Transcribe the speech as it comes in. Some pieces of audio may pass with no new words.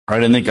I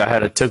didn't think I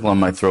had a tickle in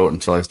my throat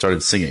until I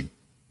started singing.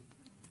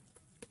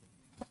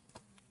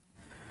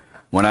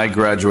 When I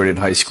graduated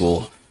high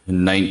school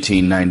in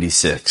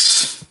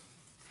 1996,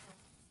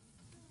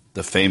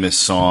 the famous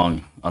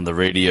song on the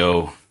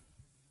radio,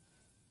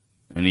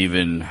 and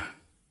even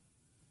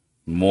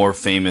more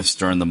famous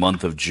during the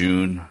month of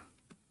June,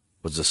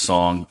 was the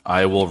song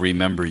 "I Will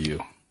Remember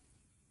You"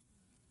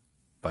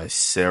 by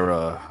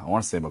Sarah, I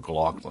want to say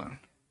McLaughlin.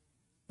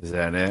 Is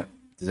that it?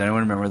 Does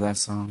anyone remember that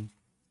song?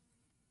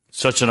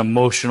 Such an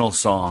emotional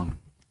song.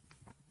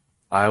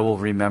 I will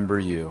remember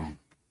you.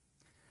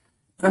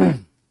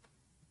 You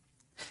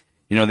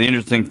know, the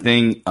interesting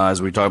thing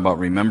as we talk about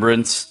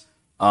remembrance,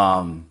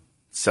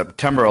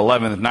 September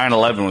 11th,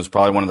 9/11 was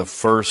probably one of the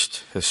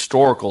first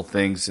historical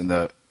things in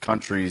the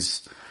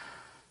country's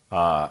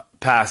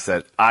past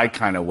that I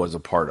kind of was a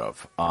part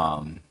of.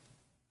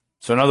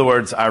 So in other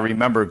words, I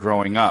remember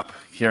growing up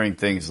hearing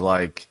things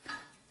like,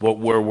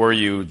 where were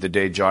you the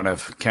day John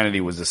F.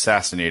 Kennedy was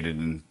assassinated?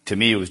 And to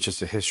me, it was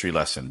just a history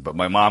lesson. But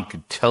my mom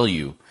could tell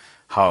you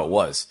how it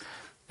was.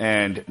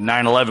 And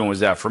 9/11 was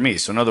that for me.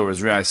 So in other words,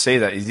 the reason I say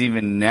that is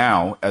even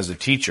now as a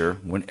teacher,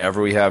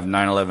 whenever we have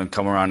 9/11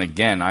 come around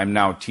again, I'm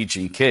now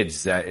teaching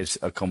kids that it's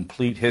a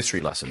complete history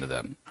lesson to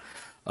them.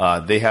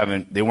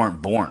 They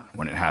weren't born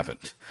when it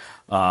happened.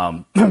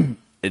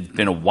 It's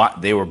been a while.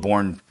 They were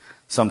born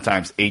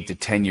sometimes 8 to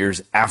 10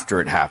 years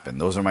after it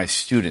happened. Those are my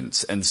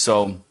students. And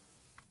so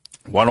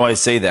why do I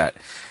say that?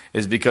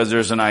 Is because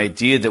there's an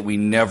idea that we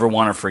never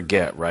want to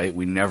forget, right?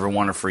 We never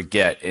want to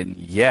forget. And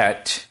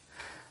yet,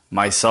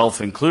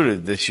 myself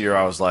included, this year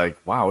I was like,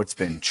 wow, it's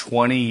been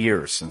 20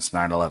 years since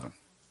 9/11.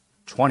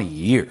 20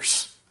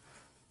 years.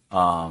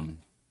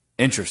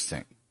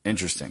 Interesting.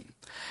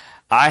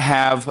 I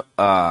have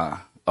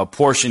a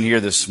portion here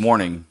this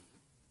morning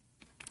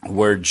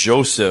where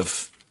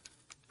Joseph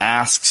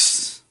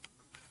asks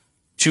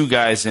two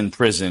guys in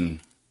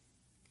prison,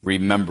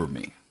 remember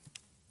me.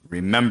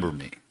 Remember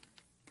me.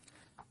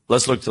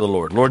 Let's look to the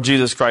Lord. Lord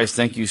Jesus Christ,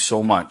 thank you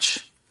so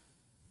much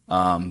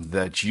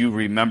that you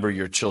remember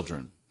your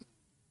children.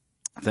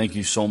 Thank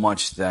you so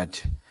much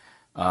that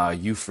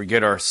you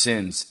forget our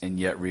sins and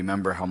yet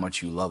remember how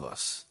much you love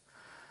us.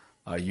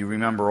 You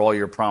remember all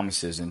your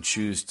promises and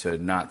choose to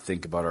not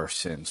think about our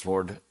sins.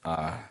 Lord,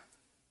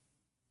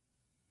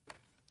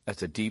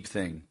 that's a deep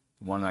thing,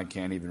 one I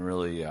can't even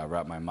really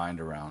wrap my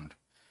mind around.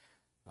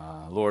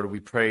 Lord,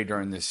 we pray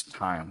during this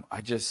time.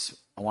 I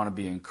want to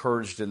be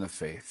encouraged in the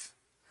faith.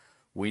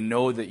 We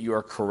know that you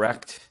are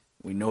correct.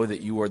 We know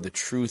that you are the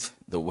truth,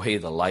 the way,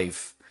 the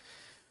life.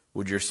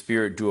 Would your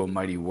Spirit do a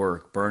mighty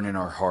work, burn in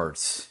our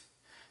hearts.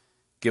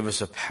 Give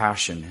us a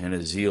passion and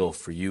a zeal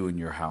for you and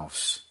your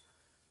house.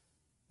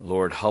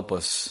 Lord, help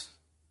us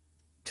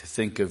to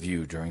think of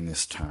you during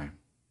this time.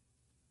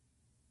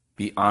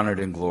 Be honored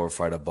and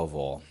glorified above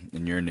all.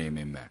 In your name,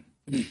 amen.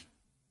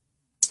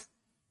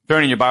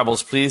 Turning your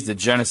Bibles, please, to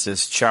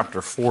Genesis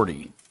chapter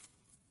 40.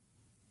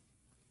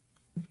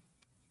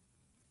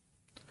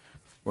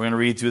 We're going to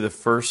read through the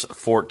first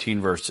 14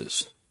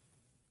 verses.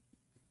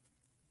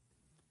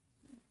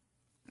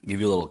 Give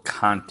you a little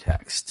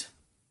context.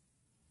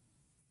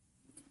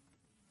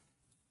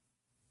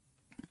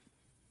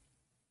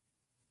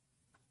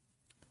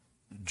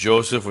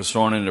 Joseph was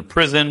thrown into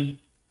prison.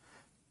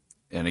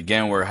 And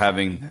again, we're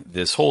having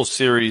this whole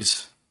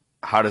series,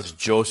 how does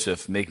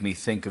Joseph make me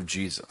think of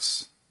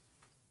Jesus?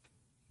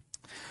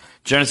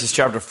 Genesis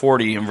chapter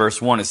 40 and verse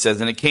 1, it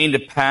says, "And it came to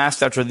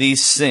pass after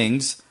these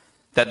things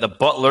that the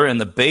butler and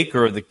the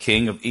baker of the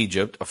king of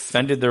Egypt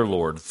offended their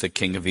lord, the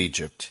king of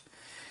Egypt.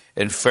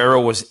 And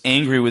Pharaoh was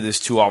angry with his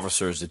two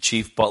officers, the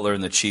chief butler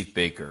and the chief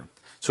baker.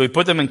 So he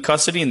put them in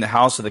custody in the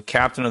house of the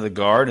captain of the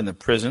guard in the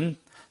prison,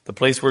 the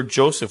place where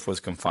Joseph was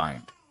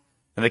confined.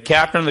 And the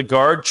captain of the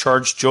guard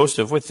charged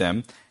Joseph with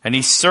them, and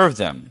he served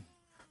them.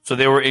 So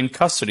they were in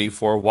custody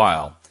for a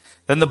while.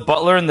 Then the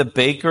butler and the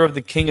baker of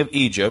the king of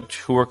Egypt,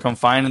 who were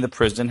confined in the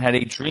prison, had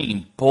a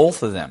dream,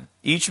 both of them,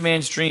 each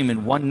man's dream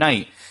in one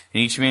night,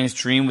 and each man's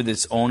dream with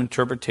its own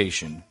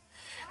interpretation.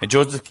 And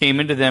Joseph came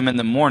into them in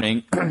the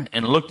morning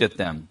and looked at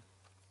them,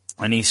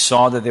 and he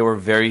saw that they were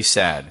very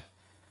sad.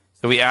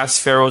 So he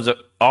asked Pharaoh's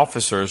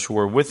officers who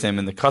were with him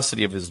in the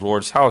custody of his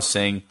lord's house,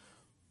 saying,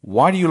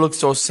 'Why do you look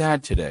so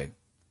sad today?'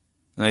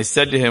 And they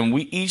said to him,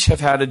 'We each have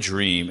had a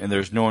dream, and there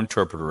is no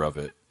interpreter of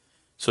it.'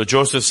 So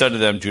Joseph said to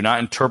them, 'Do not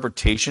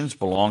interpretations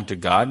belong to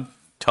God?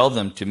 Tell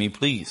them to me,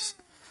 please.'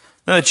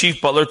 Then the chief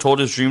butler told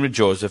his dream to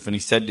Joseph, and he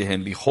said to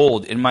him,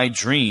 'Behold, in my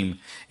dream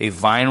a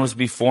vine was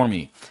before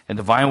me, and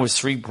the vine was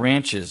 3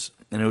 branches,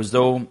 and it was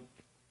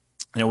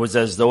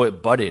as though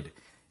it budded.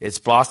 Its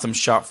blossoms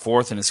shot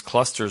forth, and its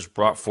clusters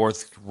brought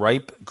forth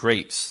ripe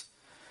grapes.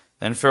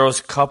 Then Pharaoh's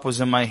cup was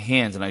in my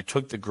hands, and I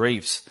took the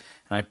grapes,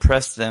 and I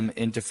pressed them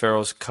into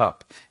Pharaoh's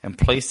cup, and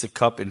placed the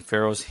cup in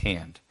Pharaoh's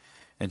hand.'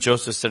 And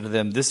Joseph said to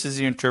them, 'This is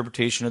the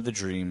interpretation of the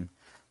dream.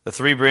 The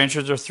 3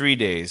 branches are 3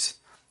 days.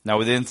 Now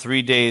within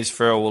 3 days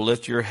Pharaoh will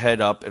lift your head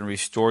up and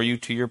restore you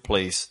to your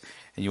place,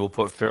 and you will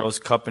put Pharaoh's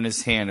cup in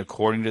his hand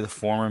according to the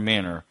former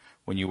manner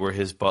when you were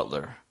his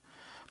butler.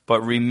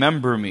 But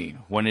remember me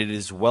when it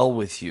is well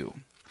with you,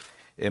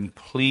 and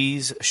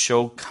please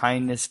show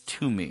kindness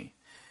to me.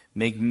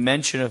 Make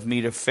mention of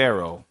me to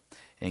Pharaoh,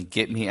 and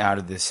get me out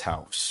of this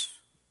house.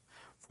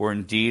 For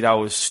indeed I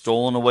was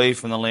stolen away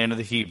from the land of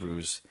the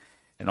Hebrews,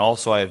 and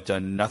also I have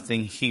done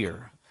nothing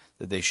here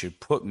that they should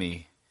put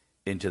me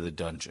into the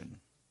dungeon.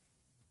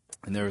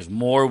 And there is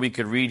more we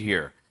could read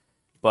here.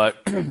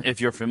 But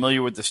if you're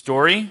familiar with the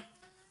story,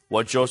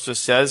 what Joseph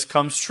says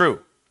comes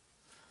true.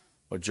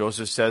 What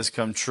Joseph says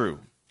comes true.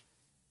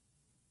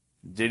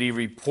 Did he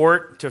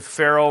report to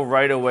Pharaoh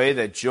right away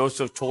that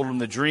Joseph told him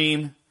the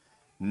dream?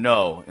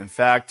 No. In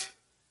fact,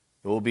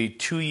 it will be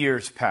 2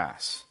 years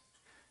pass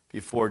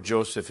before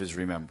Joseph is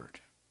remembered.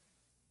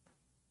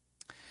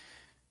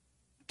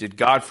 Did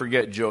God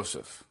forget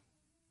Joseph?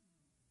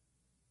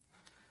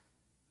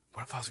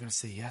 What if I was going to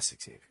say yes,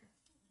 Xavier?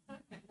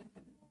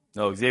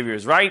 No, Xavier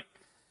is right.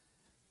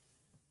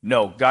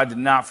 No, God did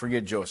not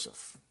forget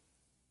Joseph.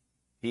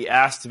 He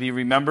asked to be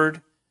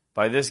remembered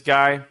by this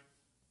guy.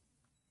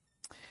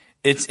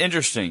 It's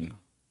interesting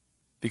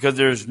because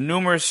there's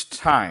numerous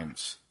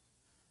times,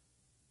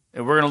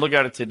 and we're going to look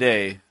at it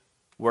today,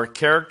 where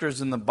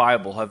characters in the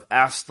Bible have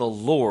asked the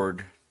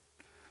Lord,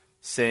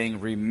 saying,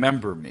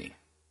 remember me,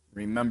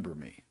 remember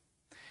me.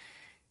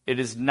 It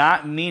is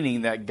not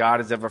meaning that God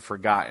has ever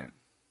forgotten.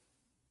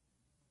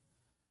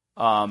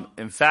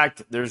 In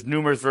fact, there's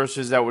numerous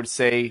verses that would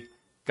say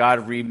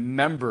God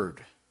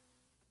remembered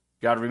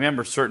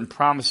certain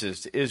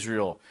promises to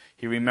Israel.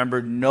 He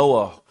remembered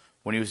Noah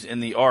when he was in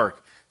the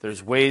ark.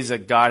 There's ways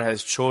that God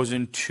has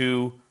chosen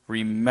to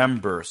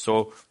remember.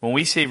 So when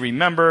we say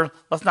remember,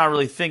 let's not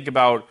really think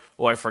about,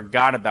 oh, I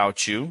forgot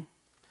about you,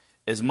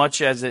 as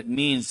much as it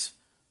means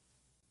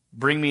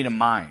bring me to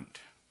mind.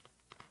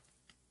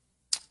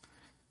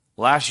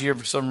 Last year,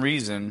 for some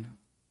reason,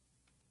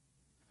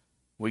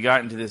 we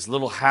got into this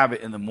little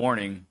habit in the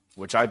morning,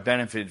 which I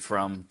benefited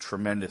from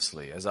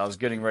tremendously. As I was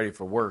getting ready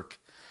for work,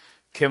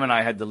 Kim and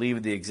I had to leave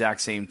at the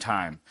exact same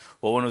time.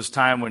 Well, when it was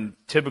time when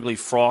typically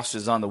frost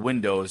is on the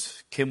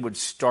windows, Kim would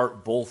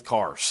start both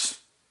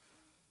cars.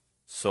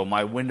 So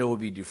my window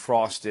would be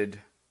defrosted,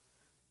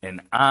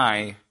 and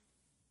I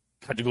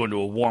had to go into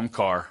a warm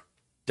car.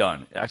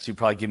 Done. It actually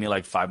probably give me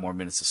like 5 more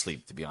minutes of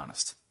sleep, to be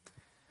honest.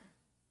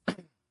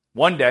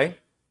 One day,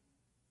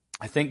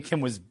 I think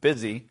Kim was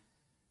busy.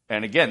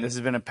 And again, this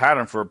has been a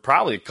pattern for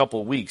probably a couple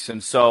of weeks.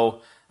 And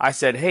so I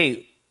said,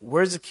 hey,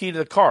 where's the key to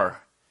the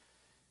car?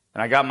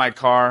 And I got my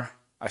car.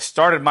 I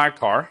started my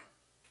car,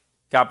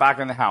 got back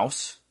in the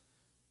house.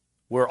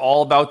 We're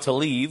all about to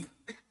leave.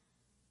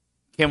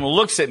 Kim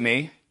looks at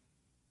me,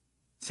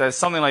 says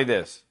something like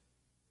this: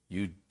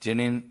 you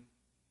didn't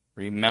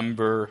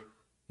remember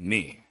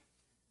me.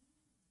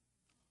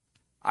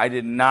 I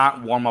did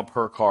not warm up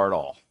her car at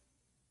all.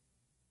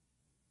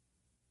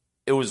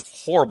 It was a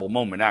horrible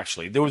moment,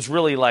 actually. There was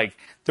really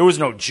there was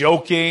no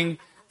joking.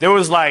 There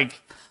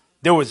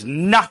was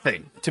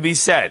nothing to be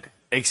said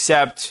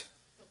except,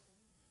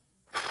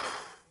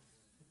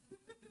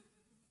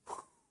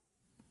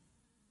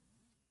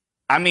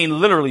 I mean,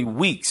 literally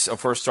weeks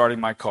of her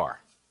starting my car.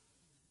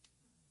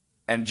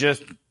 And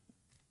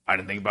I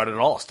didn't think about it at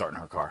all, starting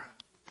her car.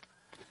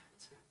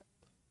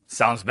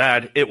 Sounds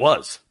bad. It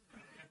was.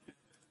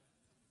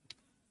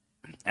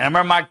 And I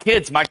remember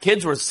my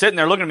kids were sitting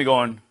there looking at me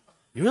going,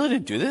 you really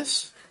didn't do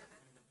this?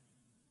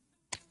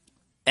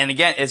 And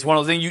again, it's one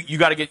of those things, you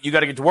gotta get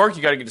to work,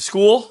 you gotta get to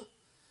school.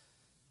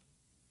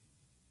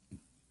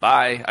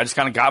 Bye. I just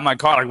kind of got in my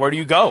car, where do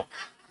you go?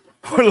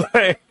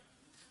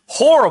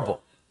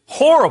 Horrible.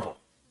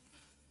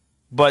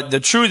 But the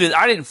truth is,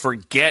 I didn't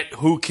forget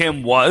who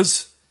Kim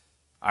was.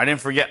 I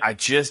didn't forget.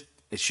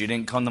 She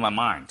didn't come to my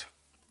mind.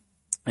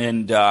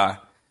 And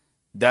that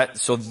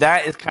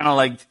is kind of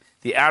like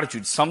the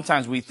attitude.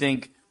 Sometimes we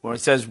think when it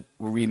says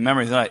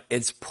remember,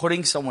 it's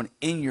putting someone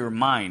in your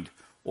mind,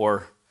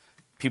 or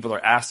people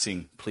are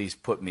asking, please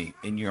put me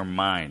in your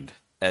mind,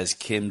 as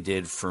Kim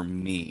did for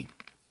me.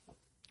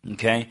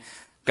 Okay?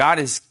 God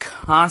is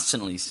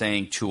constantly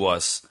saying to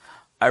us,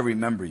 I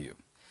remember you.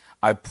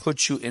 I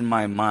put you in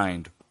my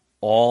mind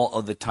all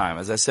of the time.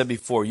 As I said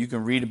before, you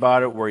can read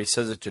about it where he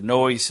says it to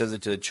Noah, he says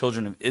it to the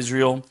children of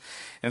Israel.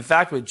 In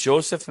fact, with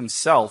Joseph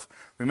himself,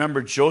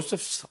 remember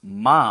Joseph's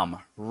mom,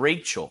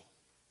 Rachel,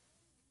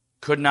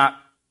 could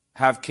not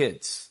have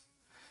kids.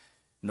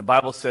 And the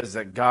Bible says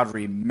that God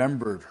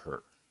remembered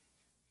her.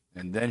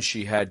 And then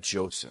she had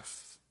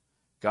Joseph.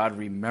 God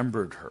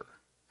remembered her.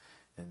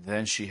 And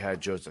then she had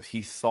Joseph.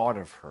 He thought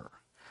of her.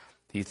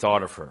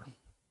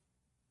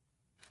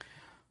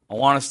 I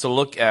want us to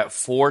look at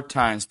 4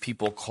 times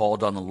people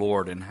called on the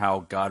Lord and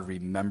how God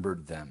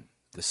remembered them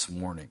this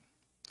morning.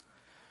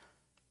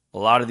 A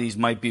lot of these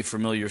might be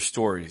familiar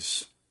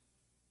stories.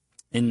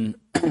 In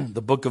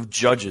the book of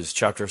Judges,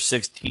 chapter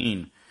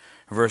 16,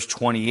 verse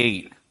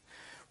 28,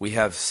 we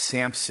have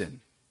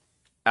Samson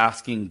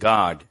asking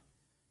God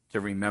to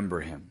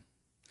remember him.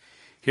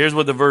 Here's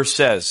what the verse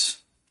says.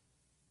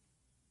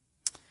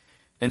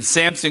 And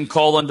Samson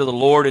called unto the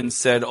Lord and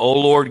said, O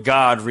Lord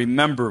God,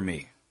 remember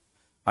me,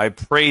 I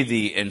pray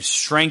thee, and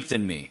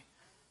strengthen me,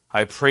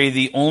 I pray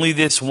thee only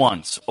this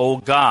once, O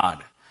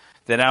God,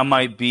 that I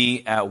might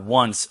be at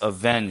once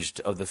avenged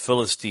of the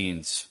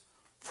Philistines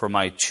for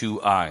my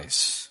 2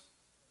 eyes.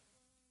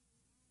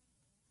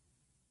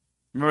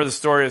 Remember the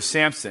story of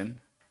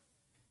Samson?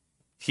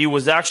 He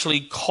was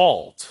actually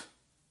called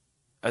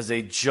as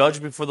a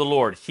judge before the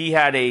Lord. He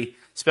had a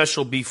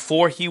special,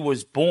 before he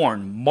was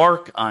born,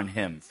 mark on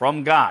him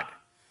from God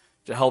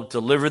to help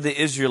deliver the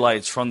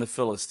Israelites from the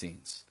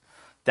Philistines.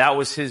 That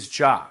was his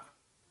job.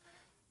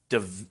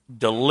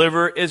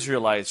 Deliver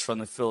Israelites from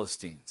the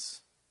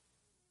Philistines.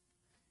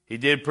 He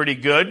did pretty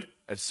good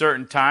at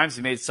certain times.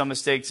 He made some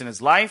mistakes in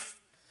his life.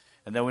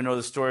 And then we know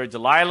the story of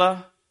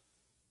Delilah.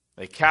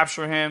 They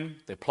capture him.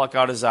 They pluck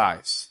out his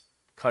eyes.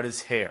 Cut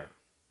his hair.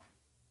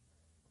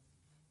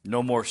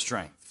 No more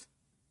strength.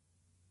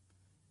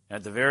 And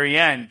at the very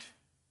end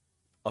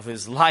of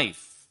his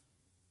life,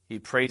 he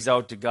prays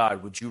out to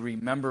God, would you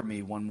remember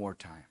me one more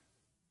time?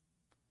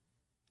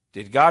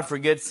 Did God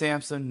forget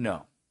Samson?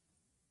 No.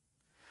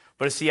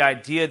 But it's the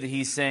idea that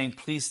he's saying,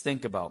 please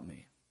think about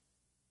me.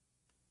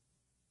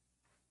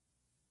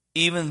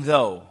 Even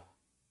though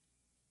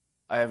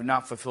I have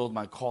not fulfilled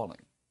my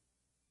calling.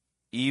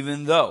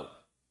 Even though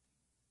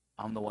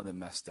I'm the one that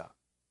messed up.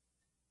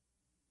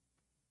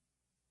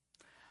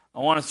 I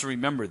want us to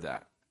remember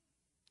that.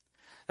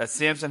 That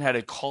Samson had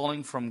a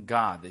calling from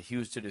God that he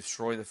was to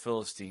destroy the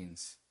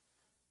Philistines.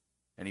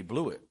 And he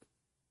blew it.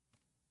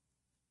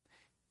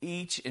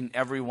 Each and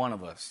every one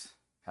of us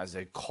has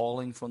a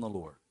calling from the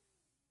Lord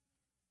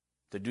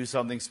to do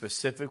something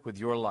specific with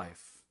your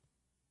life.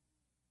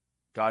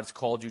 God's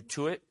called you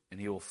to it, and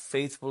he will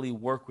faithfully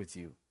work with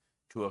you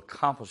to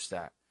accomplish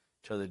that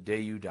till the day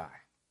you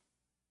die,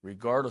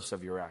 regardless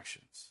of your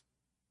actions.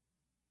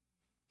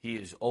 He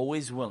is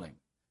always willing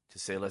to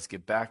say, let's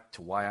get back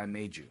to why I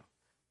made you.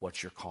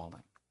 What's your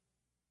calling?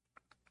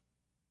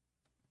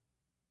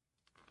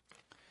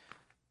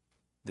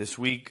 This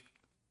week,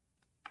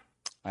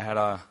 I had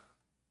a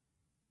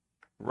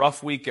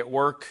rough week at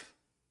work.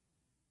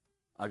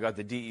 I got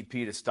the DEP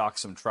to stock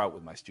some trout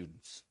with my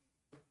students.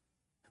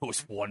 It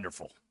was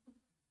wonderful.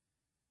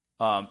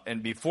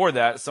 And before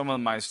that, some of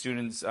my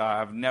students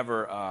have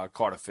never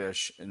caught a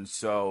fish. And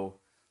so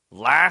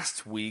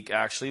last week,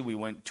 actually, we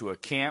went to a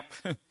camp.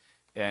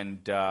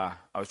 And I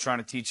was trying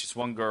to teach this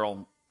one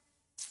girl,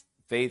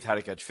 Faith, how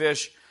to catch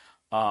fish.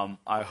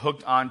 I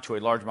hooked onto a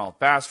largemouth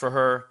bass for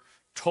her,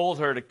 told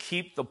her to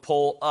keep the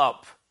pole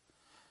up.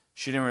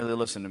 She didn't really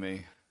listen to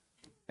me.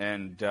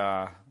 And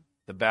the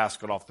bass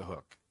got off the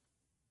hook.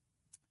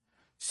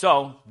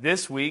 So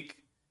this week,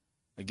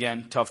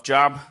 again, tough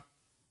job.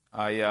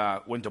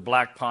 I went to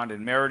Black Pond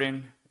in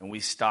Meriden, and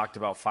we stocked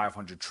about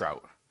 500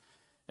 trout.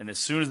 And as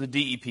soon as the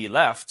DEP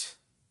left,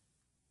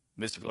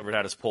 Mr. Clifford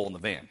had his pole in the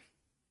van.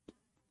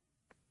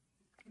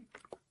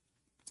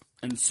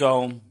 And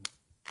so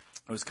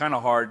it was kind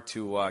of hard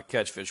to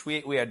catch fish.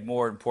 We had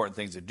more important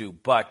things to do,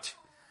 but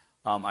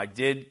I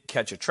did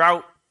catch a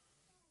trout.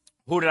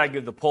 Who did I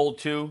give the pole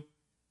to?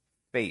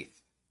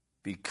 Faith.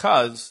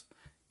 Because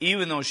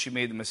even though she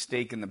made the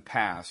mistake in the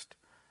past,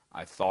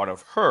 I thought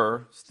of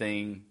her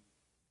saying,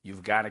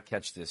 you've got to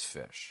catch this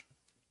fish.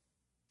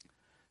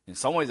 In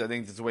some ways, I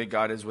think that's the way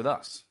God is with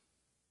us.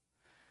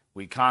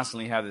 We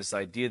constantly have this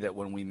idea that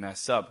when we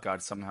mess up,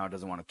 God somehow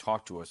doesn't want to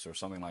talk to us or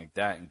something like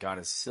that, and God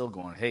is still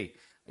going, hey,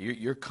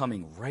 you're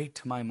coming right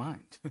to my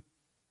mind.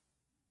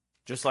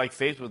 Just like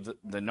Faith was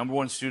the number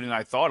one student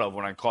I thought of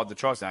when I called the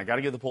trucks, and I got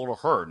to give the pole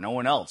to her, no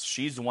one else.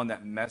 She's the one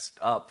that messed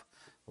up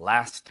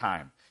last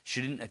time.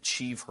 She didn't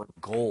achieve her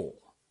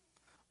goal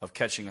of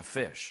catching a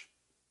fish.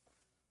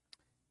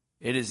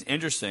 It is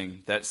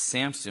interesting that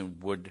Samson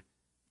would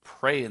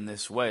pray in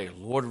this way,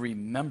 Lord,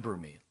 remember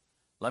me.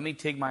 Let me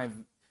take my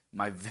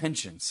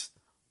vengeance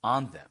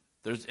on them.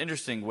 There's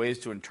interesting ways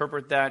to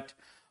interpret that.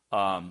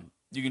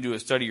 You can do a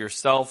study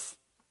yourself.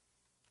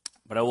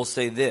 But I will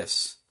say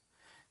this.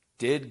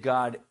 Did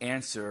God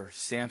answer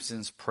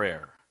Samson's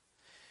prayer?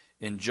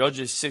 In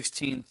Judges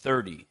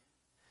 16:30,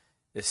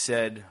 it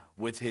said,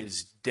 with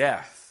his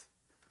death,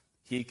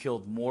 he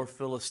killed more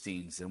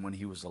Philistines than when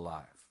he was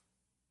alive.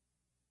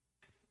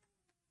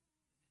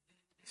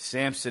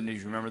 Samson, as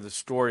you remember the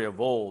story of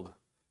old,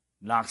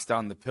 knocks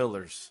down the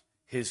pillars.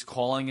 His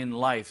calling in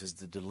life is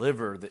to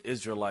deliver the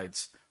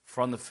Israelites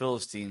from the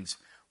Philistines.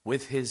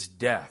 With his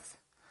death,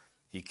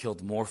 he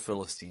killed more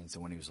Philistines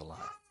than when he was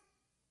alive.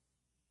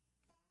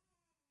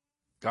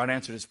 God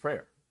answered his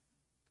prayer.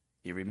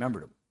 He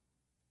remembered him.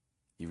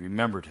 He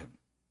remembered him.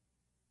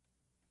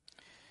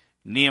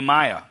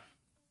 Nehemiah,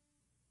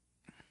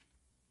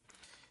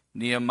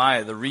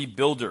 the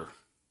rebuilder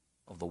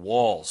of the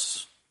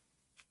walls,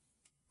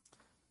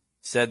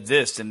 said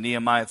this in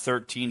Nehemiah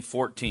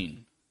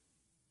 13:14.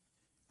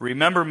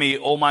 Remember me,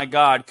 O my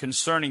God,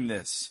 concerning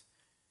this,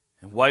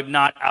 and wipe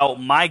not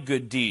out my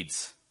good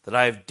deeds that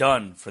I have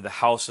done for the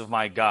house of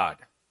my God,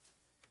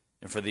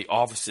 and for the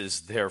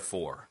offices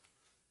therefore.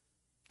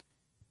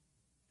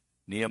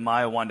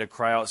 Nehemiah wanted to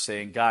cry out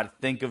saying, God,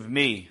 think of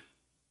me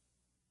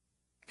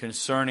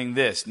concerning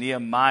this.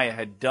 Nehemiah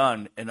had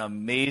done an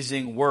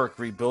amazing work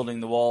rebuilding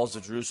the walls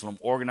of Jerusalem,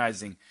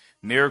 organizing.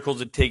 Miracles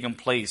had taken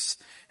place.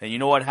 And you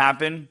know what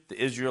happened?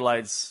 The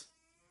Israelites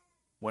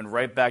went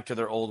right back to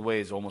their old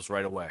ways almost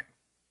right away.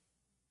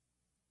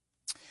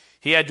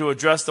 He had to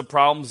address the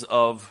problems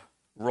of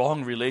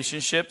wrong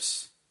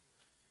relationships.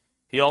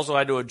 He also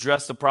had to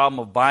address the problem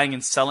of buying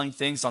and selling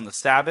things on the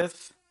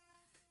Sabbath.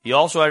 He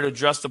also had to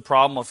address the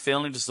problem of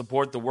failing to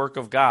support the work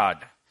of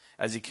God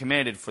as he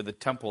commanded for the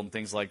temple and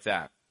things like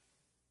that.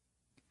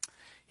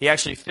 He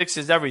actually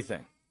fixes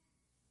everything.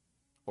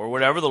 Or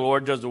whatever, the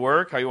Lord does the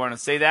work, how you want to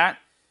say that,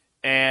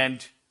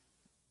 and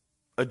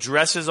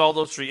addresses all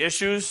those three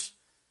issues.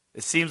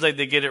 It seems like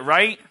they get it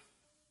right,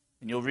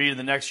 and you'll read in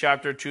the next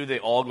chapter or two, they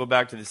all go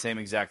back to the same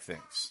exact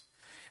things.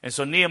 And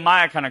so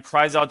Nehemiah kind of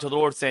cries out to the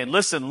Lord saying,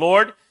 listen,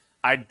 Lord,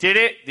 I did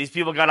it. These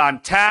people got on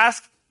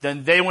task.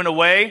 Then they went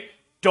away.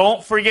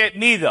 Don't forget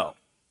me, though.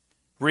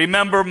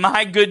 Remember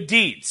my good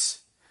deeds,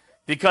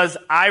 because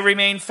I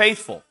remain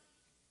faithful.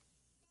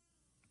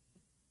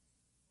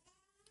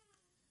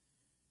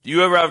 Do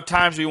you ever have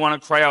times where you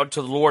want to cry out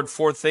to the Lord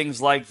for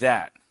things like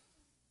that?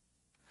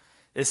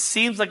 It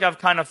seems like I've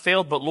kind of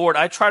failed, but Lord,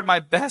 I tried my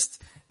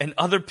best and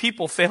other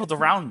people failed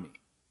around me,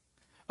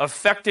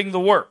 affecting the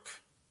work.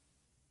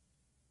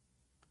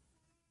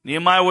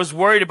 Nehemiah was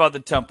worried about the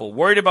temple,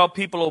 worried about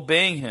people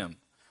obeying him,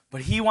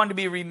 but he wanted to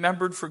be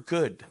remembered for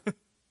good.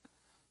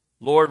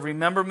 Lord,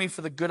 remember me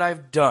for the good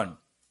I've done.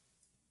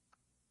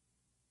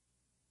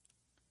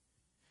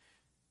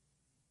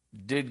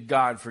 Did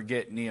God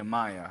forget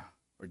Nehemiah,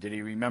 or did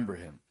he remember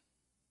him?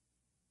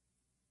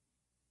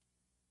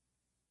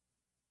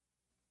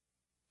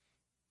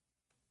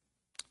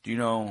 Do you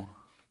know,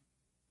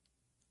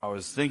 I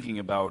was thinking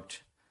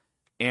about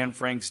Anne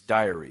Frank's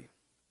diary.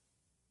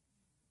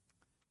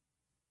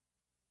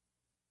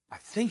 I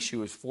think she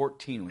was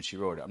 14 when she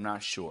wrote it. I'm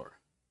not sure.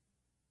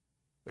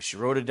 But she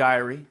wrote a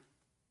diary.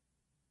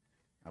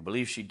 I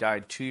believe she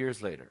died 2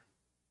 years later.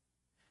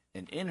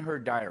 And in her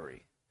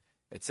diary,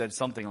 it said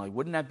something like,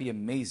 wouldn't that be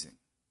amazing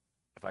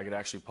if I could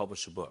actually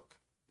publish a book?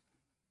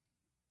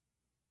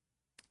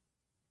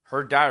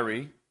 Her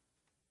diary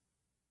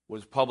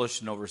was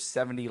published in over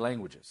 70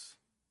 languages.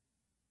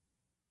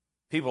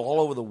 People all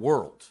over the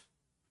world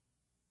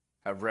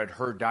have read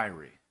her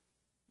diary.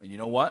 And you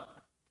know what?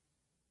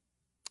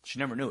 She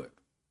never knew it.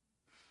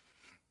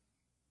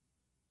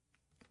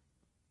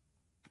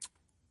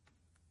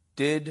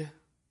 Did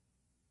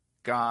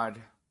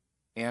God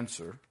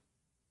answer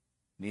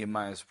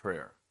Nehemiah's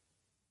prayer?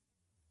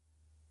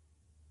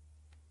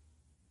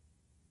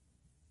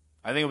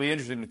 I think it'll be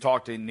interesting to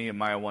talk to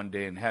Nehemiah one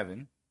day in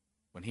heaven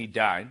when he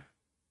died,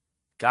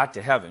 got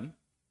to heaven,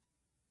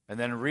 and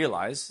then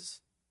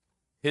realizes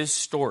his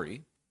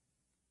story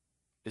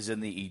is in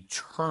the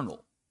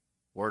eternal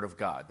Word of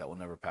God that will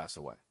never pass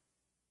away.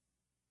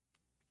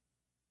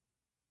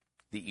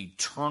 The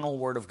eternal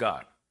Word of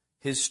God.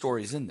 His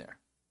story is in there.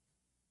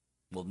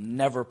 Will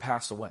never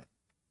pass away.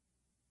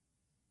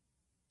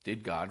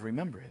 Did God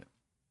remember him?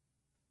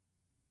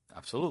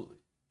 Absolutely.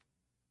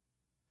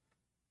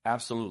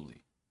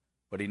 Absolutely.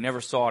 But he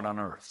never saw it on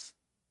earth.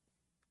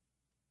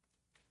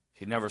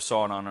 He never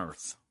saw it on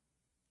earth.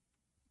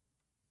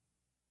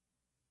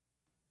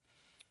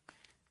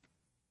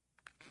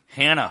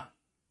 Hannah.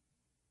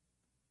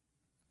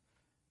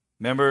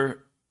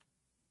 Remember,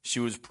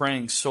 she was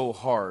praying so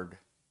hard,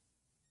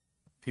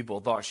 people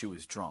thought she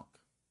was drunk.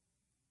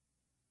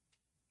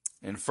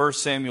 In 1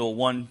 Samuel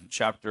 1,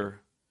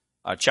 chapter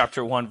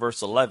 1,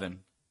 verse 11,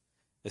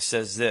 it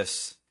says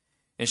this,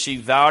 and she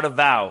vowed a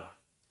vow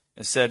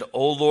and said,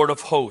 O Lord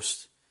of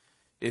hosts,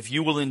 if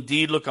you will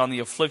indeed look on the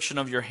affliction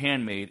of your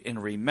handmaid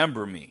and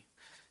remember me,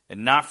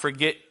 and not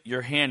forget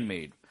your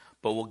handmaid,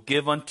 but will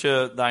give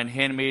unto thine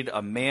handmaid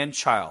a man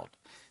child,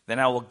 then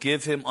I will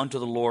give him unto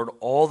the Lord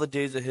all the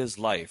days of his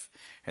life,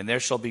 and there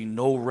shall be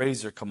no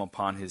razor come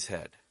upon his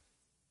head.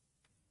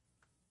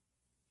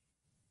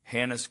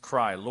 Hannah's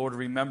cry, Lord,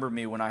 remember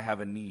me when I have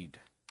a need.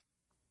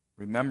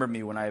 Remember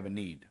me when I have a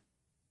need.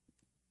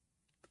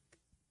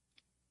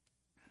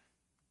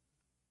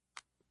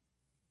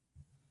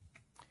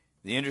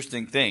 The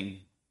interesting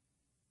thing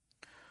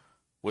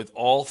with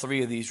all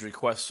three of these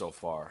requests so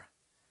far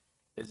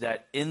is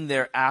that in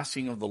their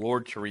asking of the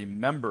Lord to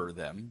remember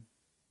them,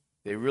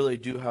 they really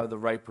do have the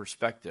right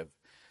perspective.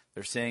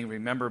 They're saying,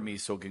 remember me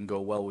so it can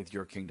go well with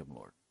your kingdom,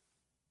 Lord.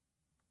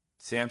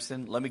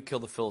 Samson, let me kill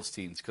the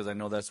Philistines because I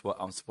know that's what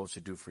I'm supposed to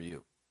do for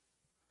you.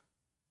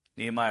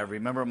 Nehemiah,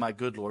 remember my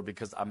good Lord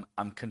because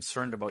I'm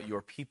concerned about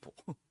your people.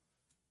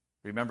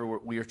 Remember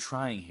we are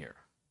trying here.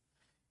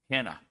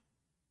 Hannah,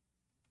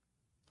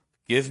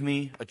 give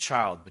me a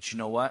child, but you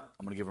know what?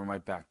 I'm going to give him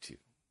right back to you.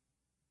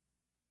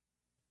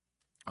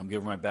 I'm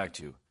giving right back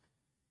to you.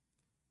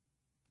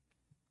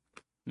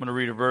 I'm going to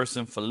read a verse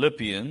in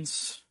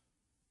Philippians.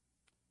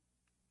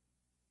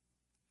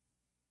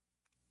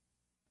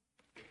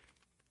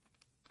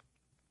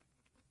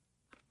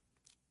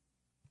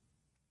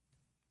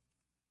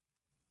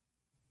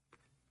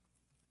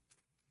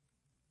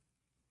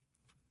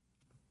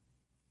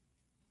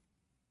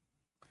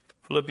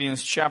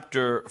 Philippians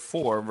chapter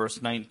 4,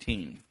 verse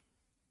 19.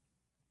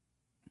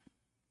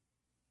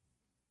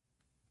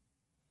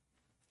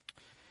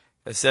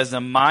 It says,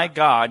 "And my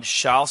God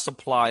shall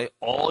supply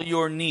all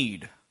your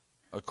need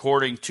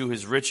according to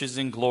his riches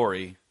in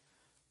glory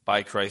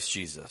by Christ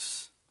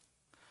Jesus."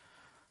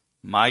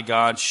 My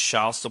God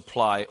shall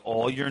supply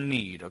all your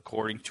need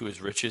according to his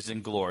riches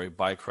in glory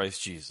by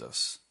Christ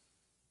Jesus.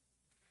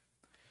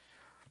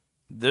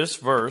 This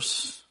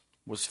verse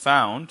was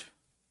found,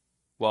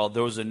 well,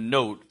 there was a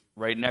note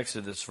right next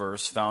to this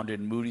verse found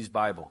in Moody's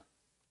Bible.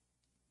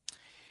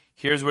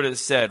 Here's what it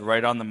said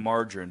right on the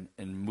margin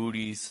in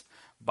Moody's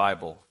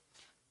Bible.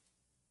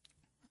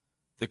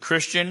 The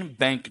Christian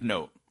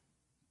banknote,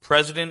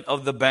 president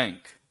of the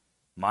bank,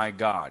 my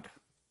God,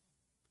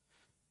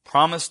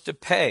 promised to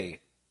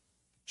pay,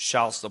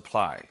 shall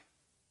supply.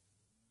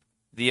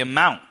 The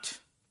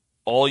amount,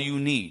 all you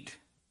need.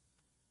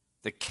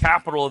 The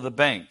capital of the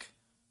bank,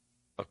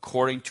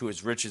 according to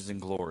his riches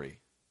and glory.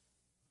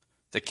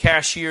 The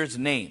cashier's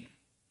name,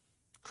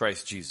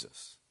 Christ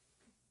Jesus.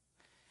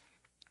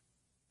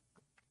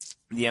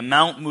 The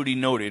amount, Moody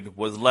noted,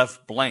 was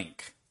left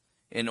blank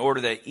in order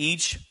that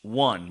each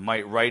one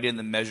might write in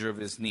the measure of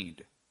his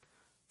need.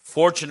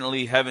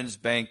 Fortunately, Heaven's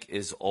bank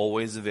is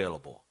always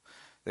available.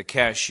 The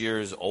cashier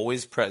is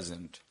always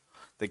present.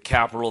 The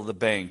capital of the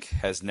bank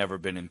has never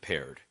been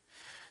impaired.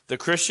 The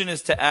Christian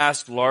is to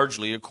ask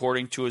largely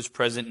according to his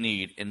present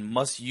need and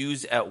must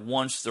use at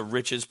once the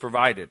riches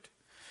provided.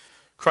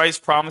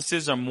 Christ's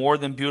promises are more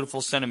than beautiful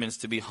sentiments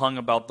to be hung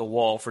about the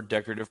wall for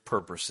decorative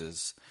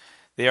purposes.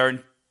 They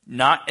are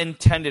not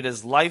intended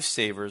as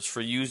lifesavers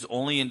for use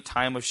only in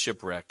time of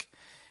shipwreck.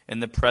 In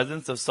the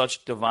presence of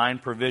such divine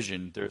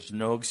provision, there is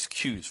no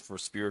excuse for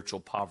spiritual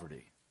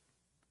poverty.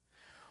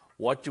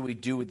 What do we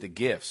do with the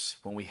gifts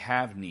when we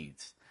have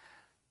needs?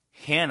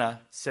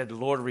 Hannah said,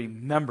 "Lord,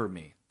 remember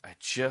me. I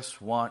just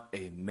want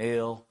a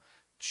male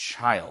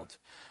child."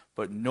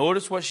 But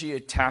notice what she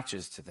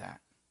attaches to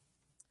that.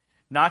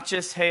 Not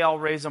just, hey, I'll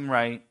raise them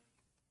right.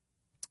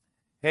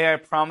 Hey, I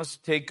promise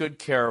to take good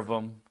care of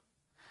them.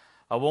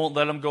 I won't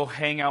let them go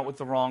hang out with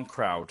the wrong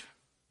crowd.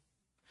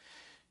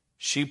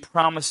 She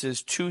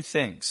promises two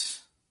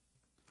things.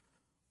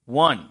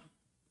 One,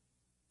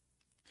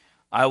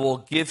 I will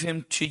give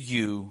him to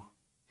you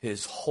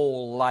his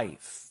whole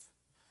life.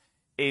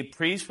 A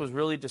priest was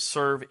really to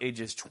serve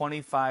ages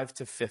 25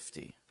 to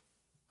 50.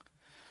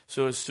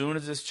 So as soon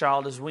as this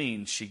child is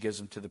weaned, she gives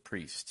him to the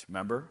priest.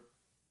 Remember?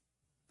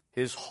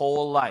 His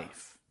whole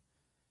life.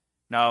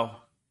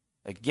 Now,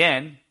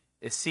 again,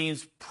 it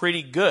seems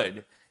pretty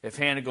good if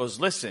Hannah goes,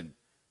 "Listen,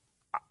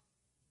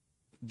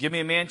 give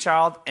me a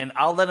man-child and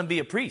I'll let him be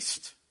a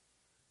priest.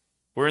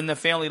 We're in the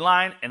family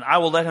line and I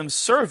will let him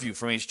serve you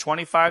from age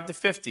 25 to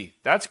 50.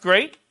 That's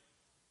great."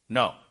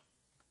 No.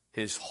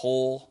 His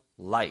whole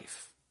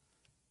life.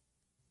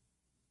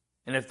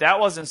 And if that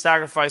wasn't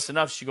sacrifice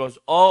enough, she goes,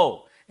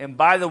 "Oh, and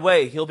by the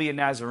way, he'll be a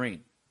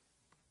Nazarene."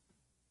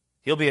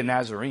 He'll be a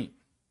Nazarene.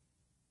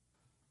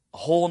 A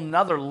whole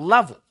nother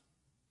level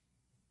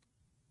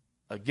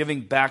of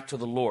giving back to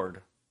the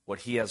Lord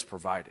what he has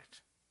provided.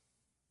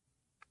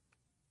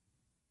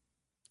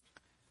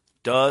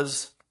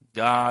 Does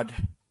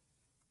God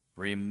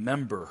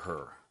remember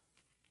her?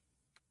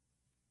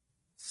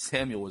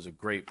 Samuel was a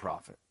great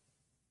prophet.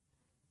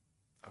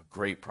 A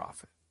great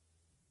prophet.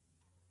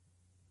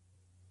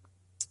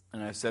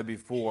 And I said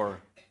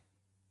before,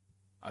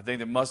 I think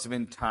there must have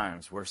been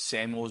times where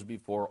Samuel was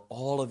before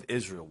all of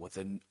Israel with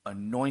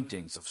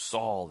anointings of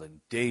Saul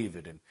and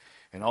David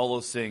and all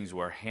those things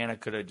where Hannah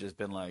could have just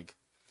been like,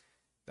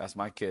 "That's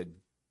my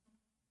kid."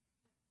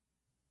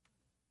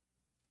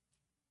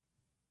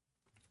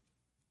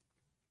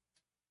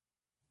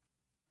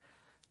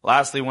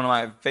 Lastly, one of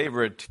my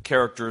favorite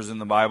characters in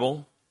the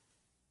Bible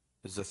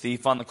is the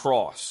thief on the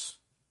cross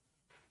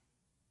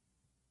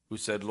who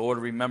said, "Lord,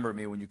 remember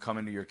me when you come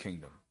into your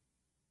kingdom."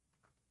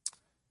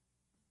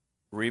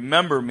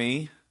 Remember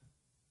me,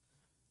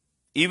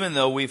 even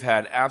though we've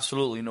had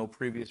absolutely no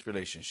previous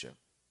relationship.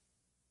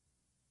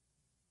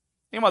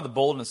 Think about the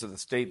boldness of the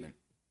statement.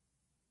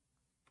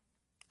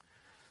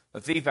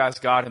 The thief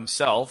asked God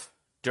himself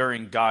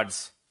during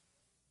God's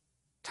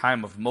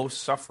time of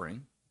most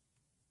suffering,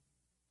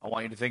 "I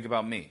want you to think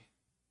about me.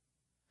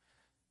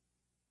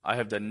 I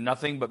have done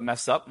nothing but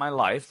mess up my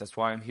life. That's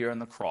why I'm here on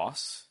the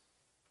cross.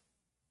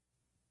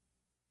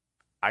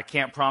 I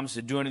can't promise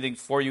to do anything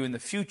for you in the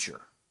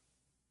future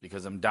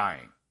because I'm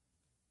dying.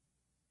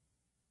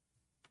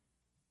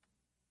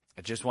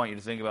 I just want you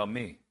to think about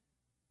me."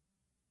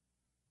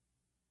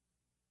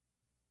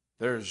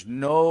 There's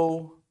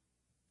no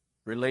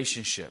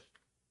relationship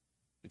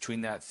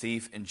between that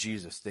thief and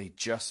Jesus. They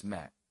just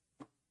met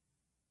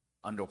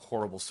under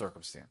horrible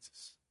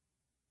circumstances.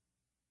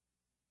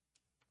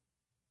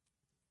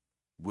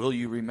 Will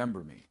you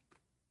remember me?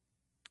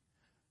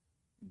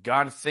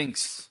 God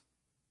thinks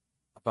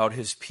about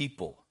his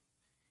people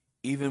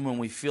even when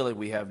we feel like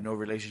we have no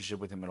relationship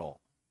with him at all.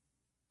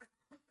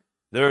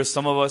 There are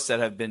some of us that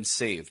have been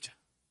saved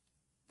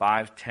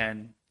 5,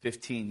 10,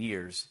 15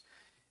 years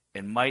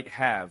and might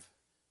have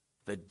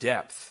the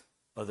depth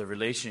of the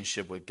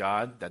relationship with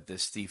God that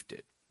this thief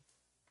did.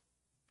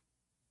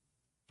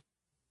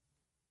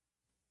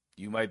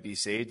 You might be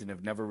saved and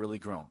have never really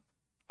grown.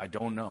 I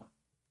don't know.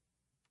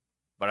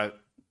 But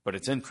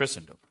it's in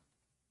Christendom.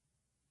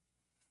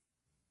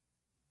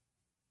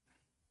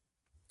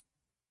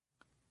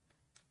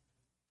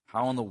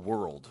 How in the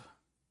world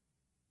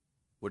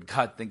would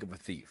God think of a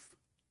thief?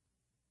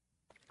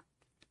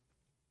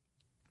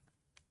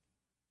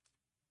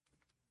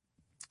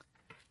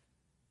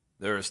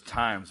 There's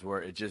times where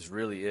it just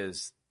really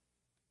is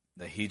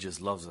that he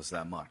just loves us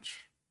that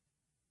much.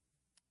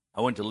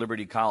 I went to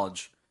Liberty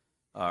College,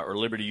 or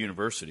Liberty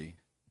University,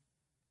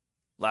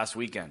 last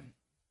weekend.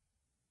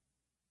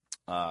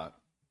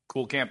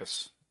 Cool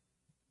campus.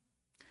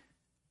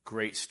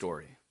 Great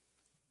story.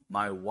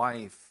 My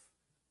wife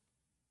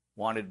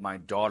wanted my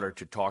daughter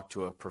to talk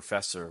to a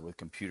professor with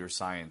computer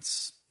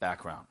science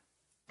background.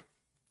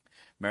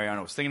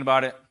 Mariana was thinking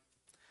about it.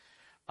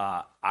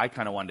 I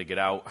kind of wanted to get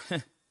out.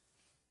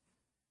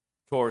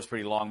 Tour was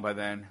pretty long by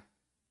then.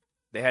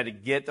 They had to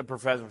get the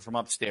professor from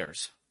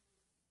upstairs.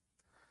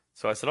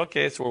 So I said,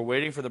 okay, so we're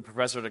waiting for the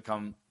professor to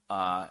come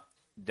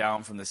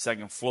down from the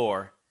second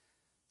floor.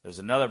 There's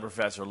another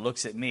professor,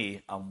 looks at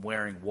me. I'm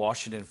wearing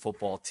Washington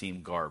football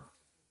team garb.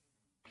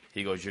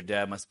 He goes, your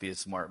dad must be a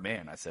smart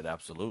man. I said,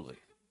 absolutely.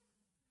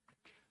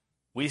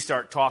 We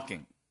start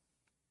talking.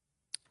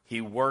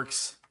 He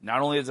works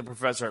not only as a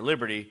professor at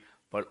Liberty,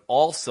 but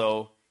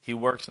also he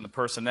works in the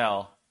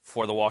personnel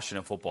for the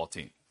Washington football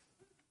team.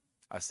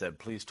 I said,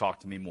 please talk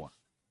to me more.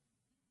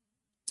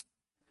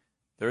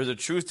 There is a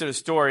truth to the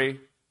story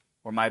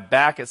where my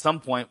back at some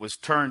point was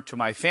turned to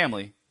my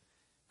family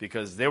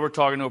because they were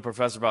talking to a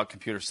professor about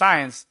computer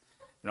science,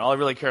 and all I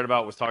really cared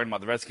about was talking about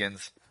the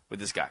Redskins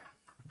with this guy.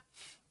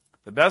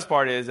 The best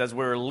part is, as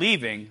we were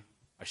leaving,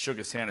 I shook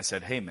his hand and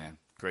said, hey, man,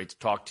 great to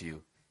talk to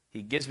you.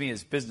 He gives me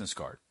his business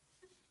card.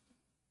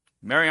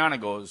 Mariana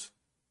goes,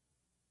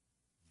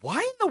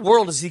 why in the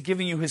world is he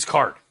giving you his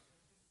card?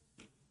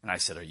 And I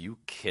said, are you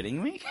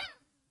kidding me?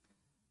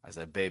 I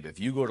said, babe, if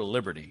you go to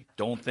Liberty,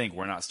 don't think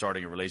we're not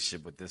starting a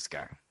relationship with this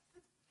guy.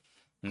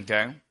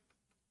 Okay?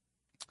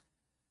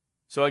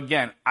 So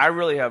again, I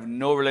really have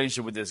no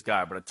relationship with this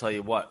guy, but I tell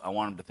you what, I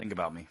want him to think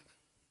about me.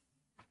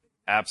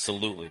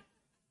 Absolutely.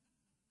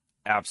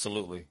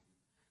 Absolutely.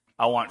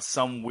 I want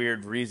some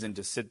weird reason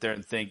to sit there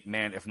and think,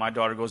 man, if my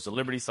daughter goes to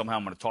Liberty, somehow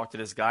I'm going to talk to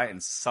this guy,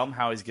 and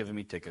somehow he's giving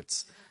me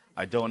tickets.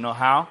 I don't know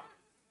how,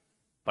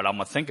 but I'm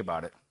going to think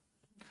about it.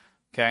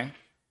 Okay?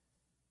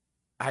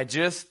 I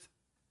just,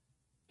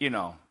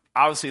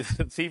 obviously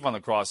the thief on the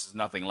cross is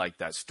nothing like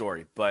that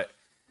story, but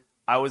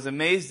I was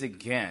amazed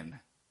again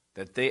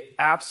that they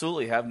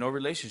absolutely have no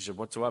relationship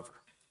whatsoever,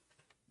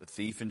 the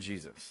thief and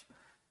Jesus.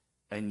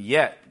 And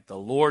yet the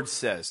Lord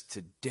says,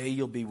 today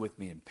you'll be with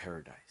me in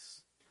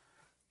paradise.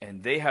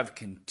 And they have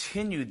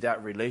continued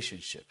that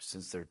relationship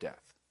since their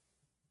death.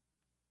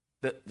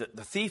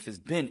 The thief has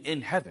been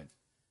in heaven,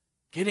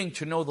 getting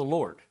to know the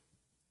Lord.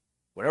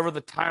 Whatever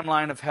the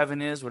timeline of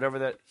heaven is, whatever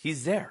that,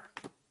 he's there.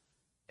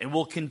 And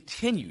will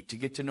continue to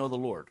get to know the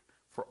Lord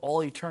for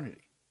all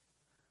eternity.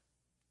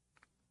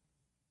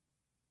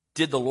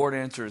 Did the Lord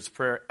answer his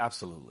prayer?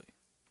 Absolutely.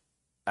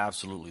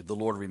 Absolutely. The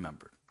Lord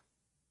remembered.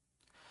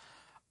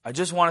 I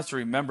just want us to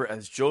remember,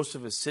 as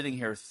Joseph is sitting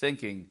here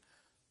thinking,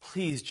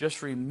 please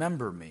just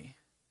remember me,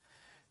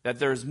 that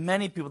there's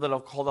many people that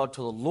have called out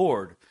to the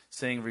Lord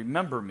saying,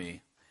 remember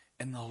me,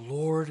 and the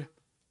Lord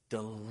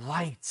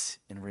delights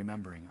in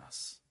remembering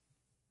us.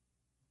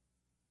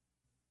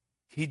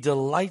 He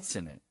delights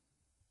in it.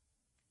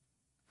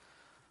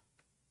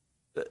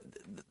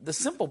 The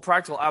simple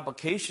practical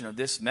application of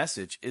this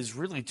message is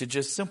really to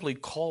just simply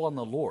call on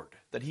the Lord,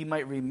 that he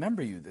might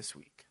remember you this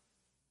week.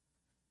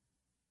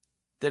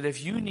 That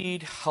if you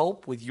need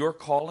help with your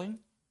calling,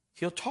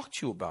 he'll talk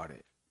to you about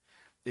it.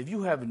 If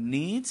you have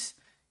needs,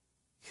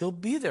 he'll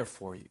be there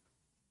for you.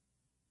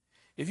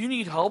 If you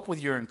need help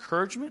with your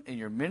encouragement in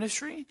your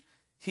ministry,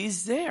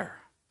 he's there.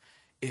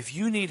 If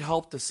you need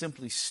help to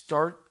simply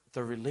start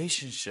the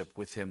relationship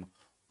with him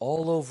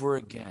all over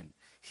again,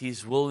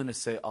 he's willing to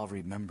say, I'll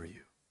remember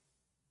you.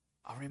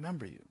 I'll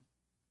remember you.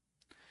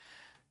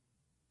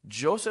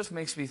 Joseph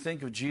makes me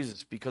think of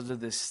Jesus because of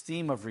this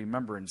theme of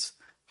remembrance,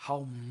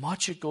 how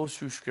much it goes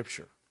through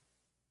Scripture.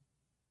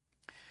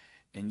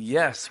 And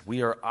yes,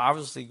 we are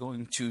obviously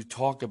going to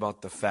talk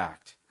about the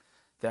fact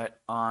that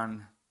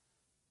on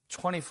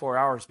 24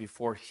 hours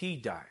before he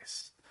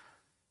dies,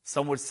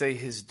 some would say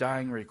his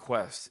dying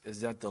request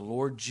is that the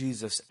Lord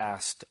Jesus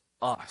asked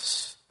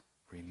us,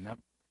 remember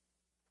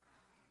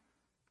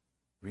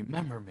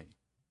me.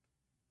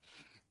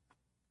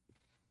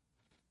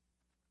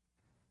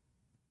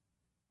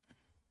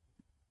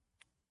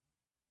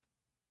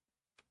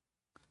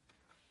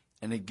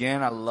 And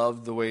again, I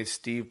love the way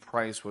Steve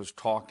Price was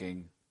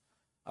talking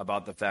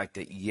about the fact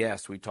that,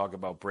 yes, we talk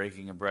about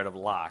breaking a bread of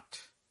lot,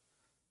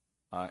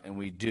 and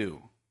we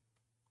do.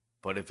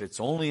 But if it's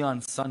only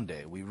on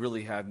Sunday, we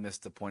really have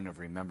missed the point of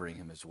remembering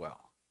him as well.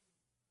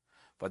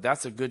 But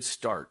that's a good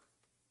start.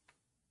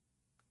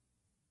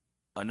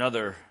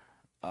 Another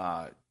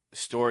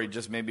story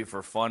just maybe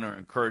for fun or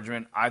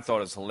encouragement. I thought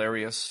it was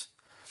hilarious.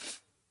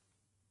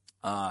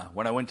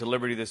 When I went to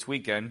Liberty this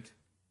weekend,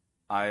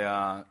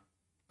 I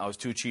was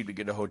too cheap to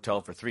get a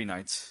hotel for 3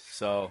 nights.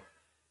 So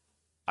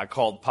I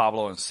called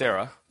Pablo and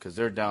Sarah, because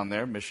they're down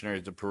there,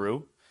 missionaries to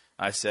Peru.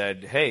 I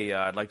said, hey,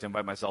 I'd like to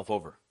invite myself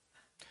over.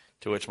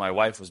 To which my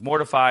wife was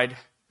mortified.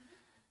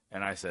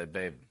 And I said,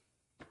 babe,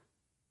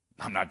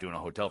 I'm not doing a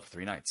hotel for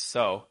 3 nights.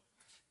 So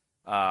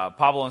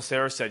Pablo and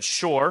Sarah said,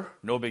 sure,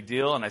 no big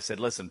deal. And I said,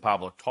 listen,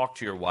 Pablo, talk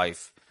to your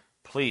wife,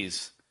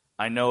 please.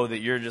 I know that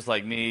you're just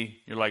like me.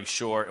 You're like,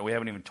 sure. And we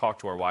haven't even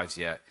talked to our wives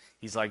yet.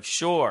 He's like,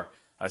 sure.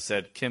 I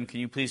said, Kim, can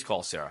you please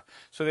call Sarah?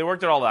 So they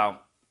worked it all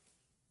out.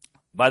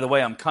 By the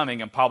way, I'm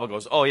coming. And Pablo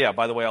goes, oh, yeah,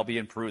 by the way, I'll be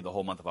in Peru the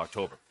whole month of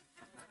October.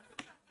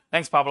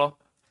 Thanks, Pablo.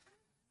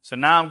 So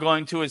now I'm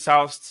going to his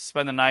house to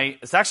spend the night.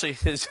 It's actually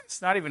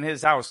it's not even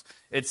his house.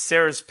 It's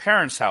Sarah's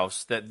parents'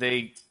 house that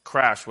they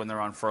crash when they're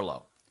on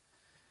furlough.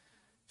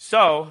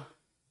 So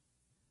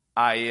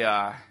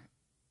I'm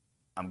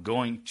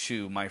going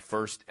to my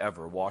first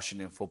ever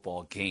Washington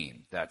football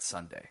game that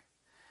Sunday.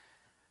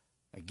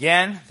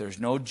 Again, there's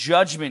no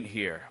judgment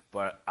here,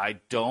 but I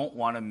don't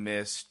want to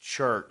miss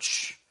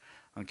church,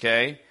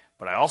 okay?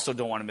 But I also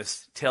don't want to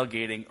miss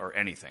tailgating or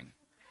anything.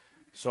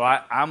 So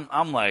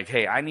I'm like,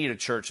 hey, I need a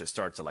church that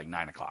starts at like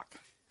 9 o'clock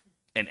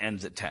and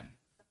ends at 10.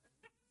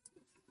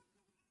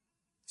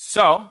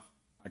 So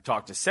I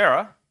talked to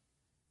Sarah,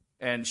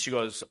 and she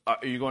goes, are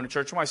you going to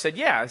church tomorrow? I said,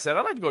 yeah. I said,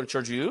 I'd like to go to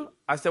church with you.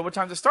 I said, what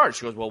time does it start?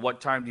 She goes, well, what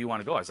time do you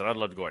want to go? I said, I'd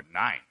love to go at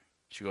 9.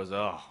 She goes,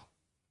 oh,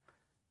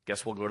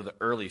 guess we'll go to the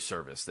early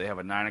service. They have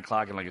a 9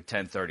 o'clock and like a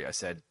 10:30. I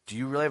said, do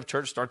you really have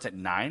church starts at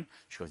 9?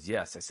 She goes,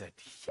 yes. I said,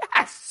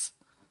 yes.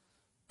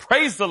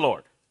 Praise the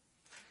Lord.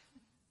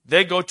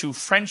 They go to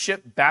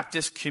Friendship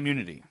Baptist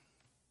Community.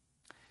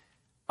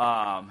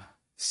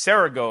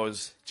 Sarah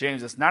goes,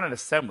 James, it's not an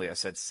assembly. I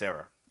said,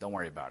 Sarah, don't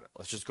worry about it.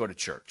 Let's just go to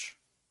church.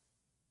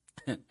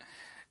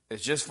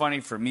 It's just funny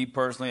for me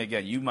personally.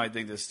 Again, you might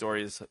think this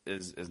story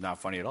is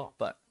not funny at all,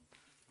 but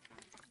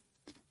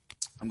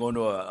I'm going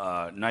to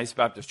a nice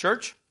Baptist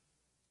church.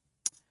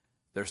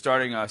 They're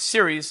starting a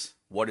series,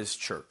 What is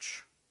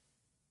Church?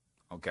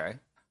 Okay.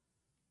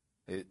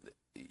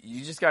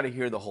 You just got to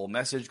hear the whole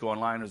message. Go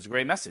online. It was a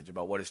great message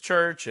about what is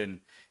church,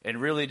 and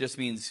really just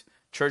means,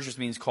 church just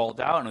means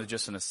called out, and it was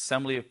just an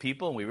assembly of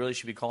people, and we really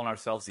should be calling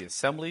ourselves the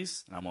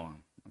assemblies. And I'm on,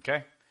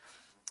 okay?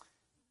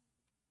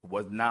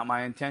 Was not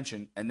my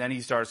intention. And then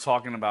he starts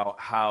talking about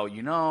how,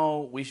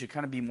 we should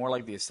kind of be more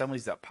like the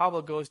assemblies that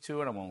Pablo goes to,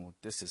 and I'm going,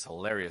 this is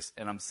hilarious.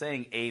 And I'm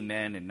saying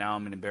amen, and now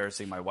I'm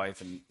embarrassing my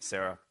wife and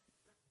Sarah.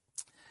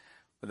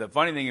 But the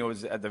funny thing, it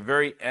was at the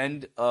very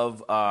end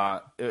of,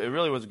 it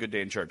really was a good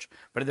day in church.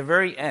 But at the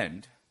very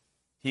end,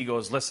 he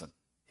goes, listen.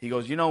 He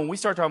goes, when we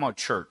start talking about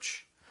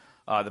church,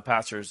 the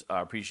pastor's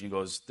preaching, he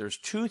goes, there's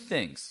 2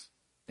 things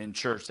in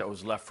church that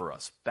was left for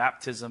us,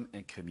 baptism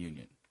and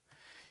communion.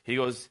 He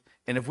goes,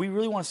 and if we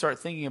really want to start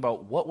thinking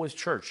about what was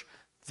church,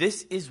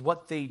 this is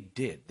what they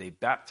did. They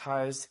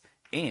baptized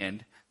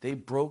and they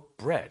broke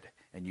bread.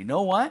 And you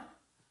know what?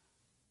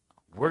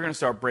 We're going to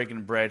start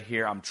breaking bread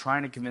here. I'm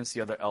trying to convince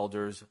the other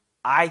elders.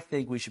 I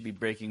think we should be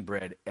breaking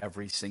bread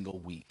every single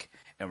week,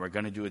 and we're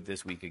going to do it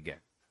this week again.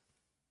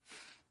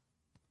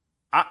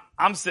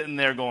 I'm sitting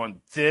there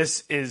going,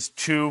 this is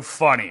too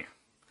funny.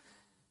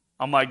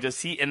 I'm like,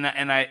 does he? And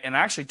I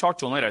actually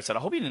talked to him later. I said, I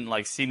hope he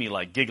didn't see me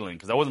giggling,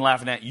 because I wasn't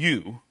laughing at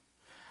you.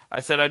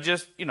 I said,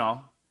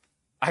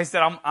 I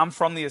said, I'm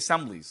from the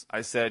assemblies. I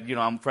said,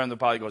 I'm from the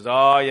poly. He goes,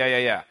 oh,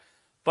 yeah.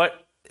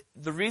 But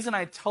the reason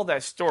I tell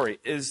that story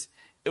is,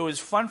 it was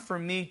fun for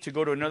me to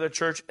go to another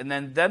church and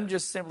then them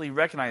just simply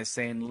recognize,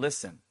 saying,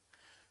 listen,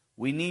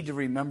 we need to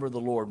remember the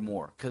Lord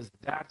more, because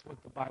that's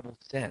what the Bible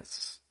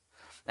says.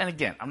 And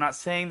again, I'm not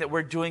saying that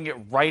we're doing it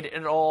right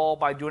at all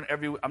by doing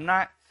I'm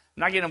not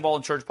getting involved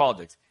in church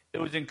politics. It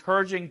was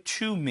encouraging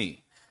to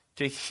me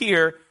to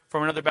hear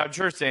from another Baptist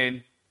church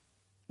saying,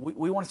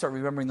 we want to start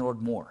remembering the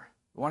Lord more.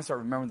 We want to start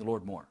remembering the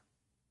Lord more.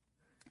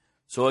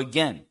 So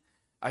again,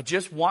 I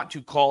just want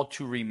to call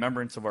to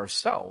remembrance of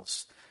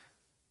ourselves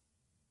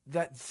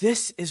that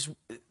this is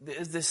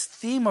this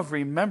theme of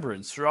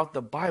remembrance throughout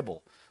the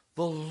Bible.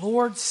 The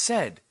Lord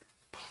said,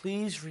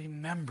 please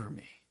remember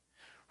me.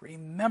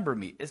 Remember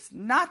me. It's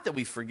not that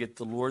we forget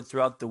the Lord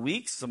throughout the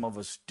week. Some of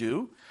us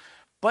do.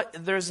 But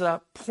there's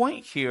a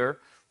point here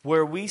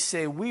where we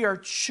say we are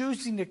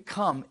choosing to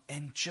come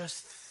and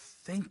just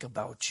think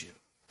about you.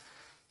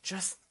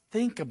 Just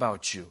think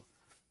about you.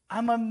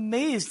 I'm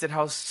amazed at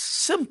how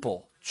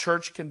simple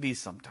church can be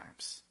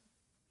sometimes.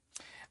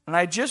 And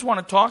I just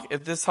want to talk,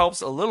 if this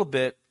helps a little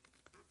bit,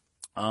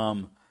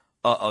 of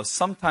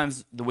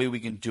sometimes the way we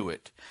can do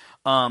it.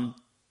 And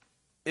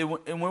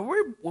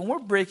when we're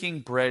breaking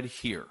bread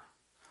here,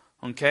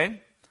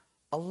 okay,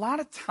 a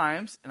lot of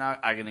times, and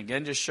I can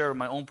again just share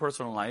my own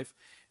personal life,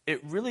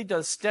 it really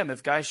does stem.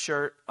 If guys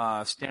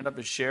stand up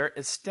and share,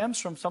 it stems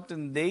from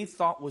something they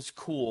thought was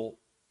cool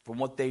from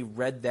what they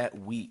read that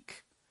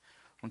week.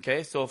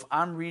 Okay, so if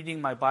I'm reading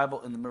my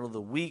Bible in the middle of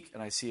the week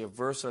and I see a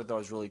verse that I thought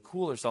was really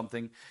cool or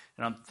something,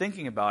 and I'm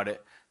thinking about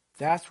it,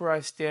 that's where I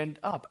stand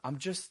up. I'm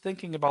just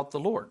thinking about the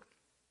Lord.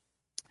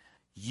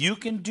 You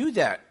can do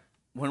that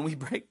when we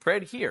break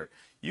bread here.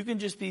 You can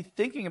just be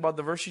thinking about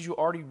the verses you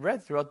already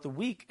read throughout the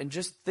week and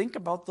just think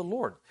about the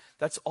Lord.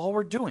 That's all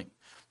we're doing.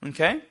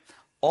 Okay?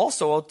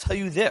 Also, I'll tell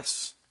you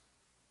this.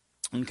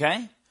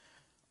 Okay?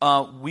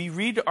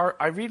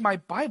 I read my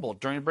Bible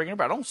during the breaking of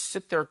bread. I don't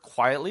sit there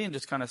quietly and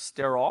just kind of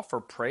stare off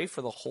or pray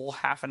for the whole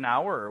half an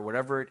hour or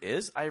whatever it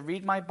is. I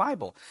read my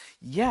Bible.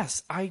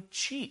 Yes, I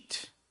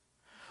cheat.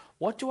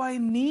 What do I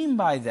mean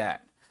by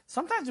that?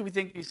 Sometimes we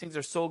think these things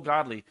are so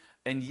godly.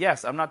 And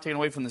yes, I'm not taking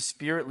away from the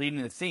Spirit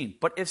leading the theme.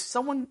 But if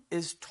someone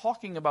is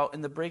talking about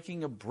in the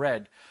breaking of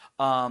bread,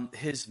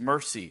 his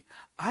mercy,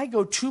 I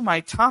go to my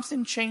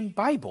Thompson Chain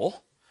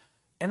Bible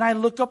and I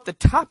look up the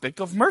topic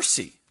of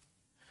mercy.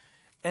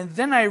 And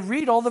then I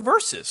read all the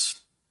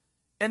verses.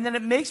 And then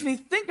it makes me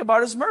think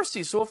about his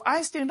mercy. So if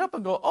I stand up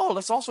and go, oh,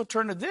 let's also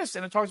turn to this,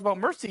 and it talks about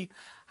mercy,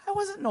 I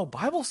wasn't no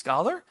Bible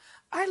scholar.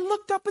 I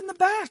looked up in the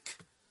back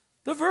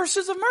the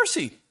verses of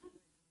mercy.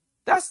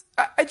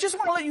 I just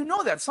want to let you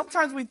know that.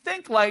 Sometimes we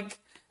think like,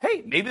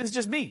 hey, maybe it's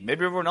just me.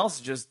 Maybe everyone else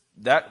is just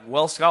that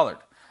well scholared.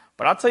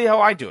 But I'll tell you how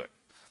I do it.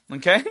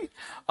 Okay?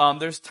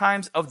 There's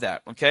times of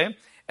that. Okay?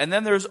 And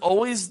then there's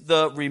always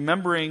the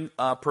remembering,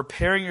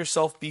 preparing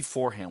yourself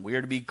beforehand. We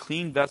are to be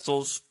clean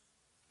vessels.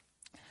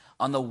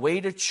 On the way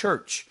to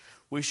church,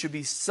 we should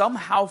be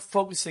somehow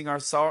focusing our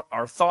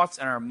thoughts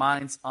and our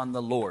minds on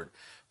the Lord.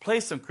 Play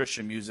some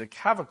Christian music,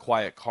 have a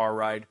quiet car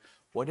ride,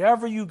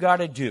 whatever you got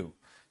to do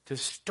to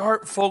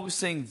start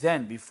focusing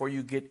then before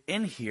you get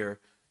in here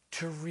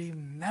to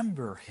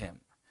remember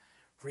Him.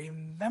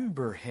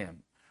 Remember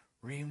Him.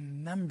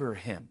 Remember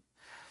Him.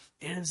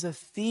 It is a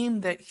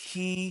theme that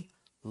He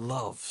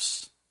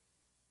loves.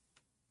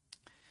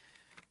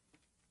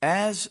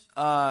 As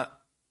I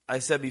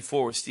said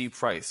before with Steve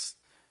Price,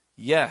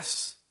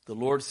 yes, the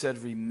Lord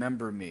said,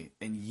 remember me.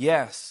 And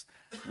yes,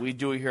 we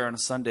do it here on a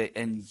Sunday.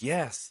 And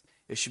yes,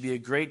 it should be a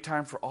great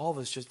time for all of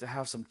us just to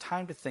have some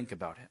time to think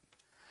about Him.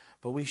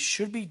 But we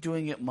should be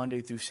doing it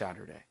Monday through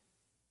Saturday.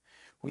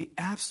 We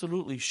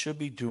absolutely should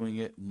be doing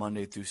it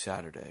Monday through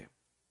Saturday.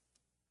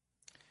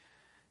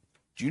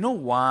 Do you know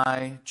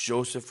why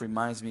Joseph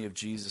reminds me of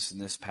Jesus in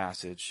this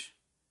passage?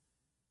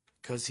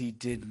 Because he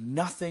did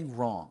nothing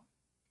wrong,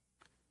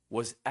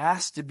 was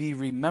asked to be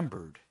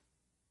remembered,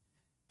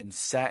 and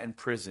sat in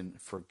prison,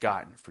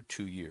 forgotten for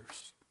 2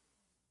 years.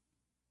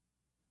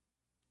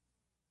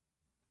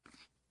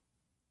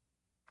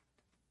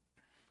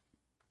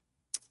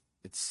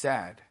 It's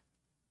sad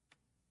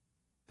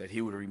that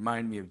he would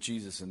remind me of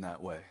Jesus in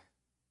that way.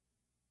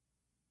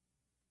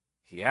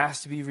 He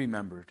asked to be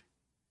remembered.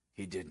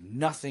 He did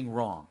nothing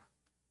wrong.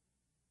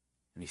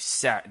 And he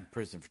sat in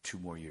prison for 2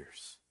 more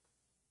years.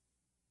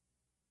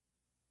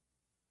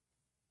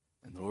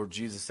 And the Lord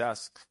Jesus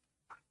asks,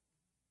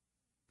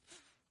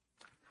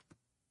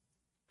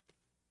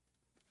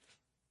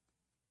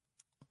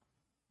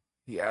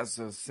 He asks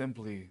us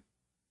simply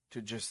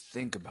to just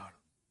think about Him.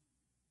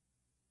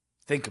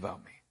 Think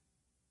about me.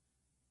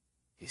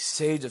 He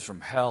saved us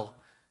from hell.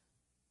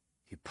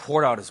 He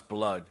poured out His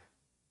blood.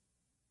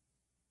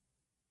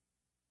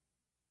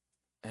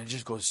 And it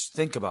just goes,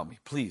 think about me.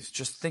 Please,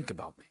 just think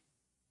about me.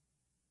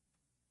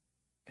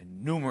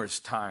 And numerous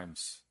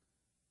times,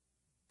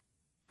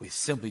 we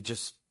simply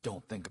just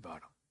don't think about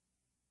Him.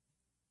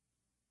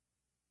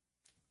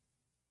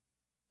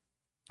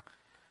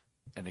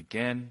 And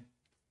again,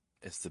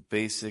 it's the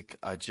basic.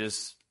 I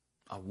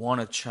want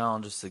to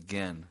challenge us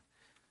again.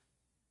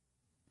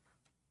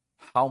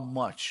 How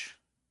much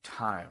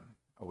time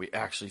are we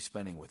actually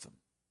spending with Him?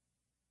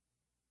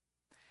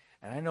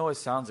 And I know it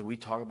sounds like we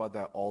talk about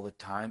that all the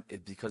time.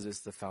 It's because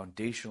it's the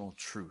foundational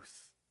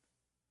truth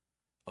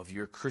of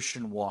your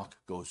Christian walk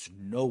goes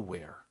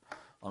nowhere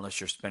unless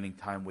you're spending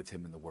time with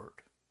Him in the Word.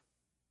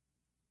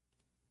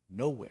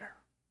 Nowhere.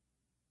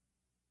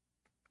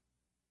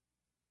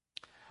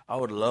 I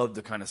would love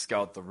to kind of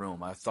scout the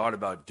room. I thought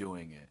about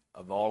doing it,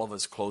 of all of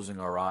us closing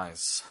our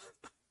eyes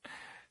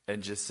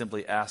and just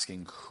simply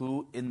asking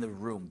who in the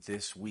room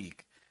this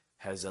week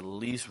has at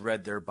least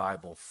read their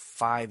Bible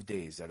 5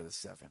 days out of the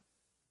 7.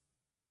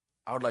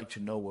 I would like to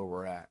know where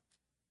we're at.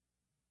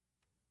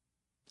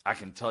 I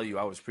can tell you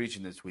I was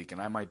preaching this week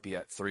and I might be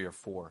at 3 or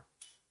 4.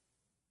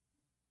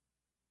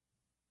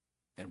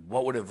 And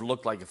what would it have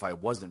looked like if I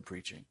wasn't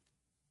preaching?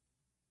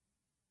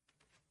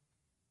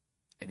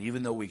 And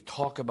even though we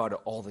talk about it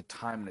all the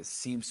time and it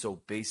seems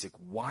so basic,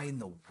 why in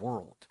the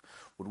world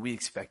would we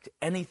expect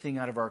anything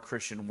out of our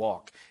Christian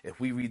walk if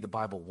we read the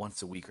Bible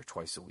once a week or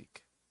twice a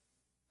week?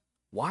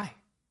 Why?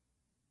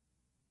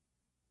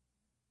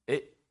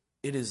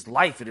 It is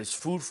life. It is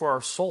food for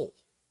our soul.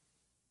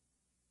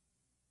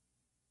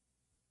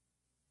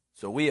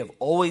 So we have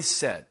always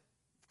said,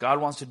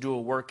 God wants to do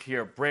a work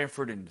here at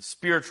Branford and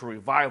spiritual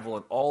revival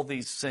and all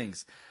these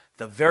things.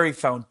 The very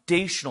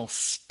foundational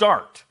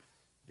start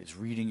is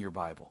reading your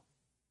Bible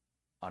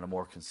on a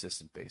more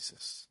consistent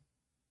basis.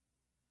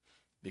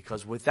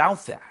 Because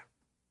without that,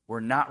 we're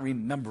not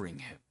remembering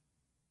him.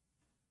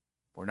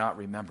 We're not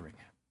remembering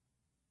him.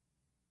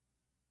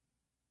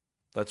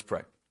 Let's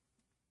pray.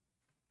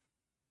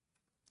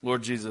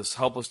 Lord Jesus,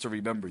 help us to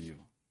remember you.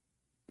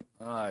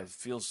 I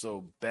feel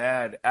so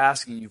bad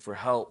asking you for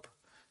help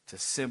to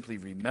simply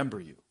remember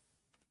you.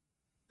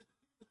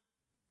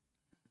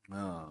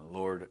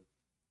 Lord,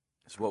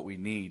 it's what we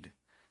need.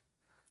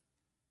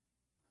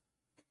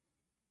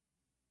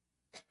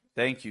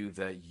 Thank you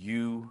that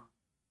you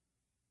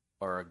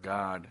are a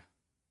God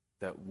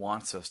that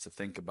wants us to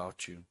think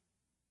about you.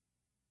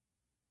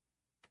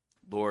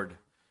 Lord,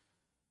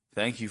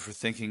 thank you for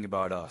thinking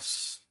about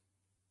us.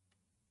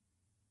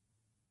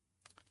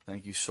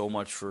 Thank you so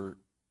much for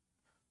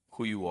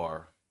who you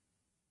are.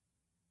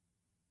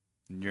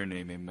 In your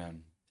name,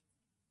 amen.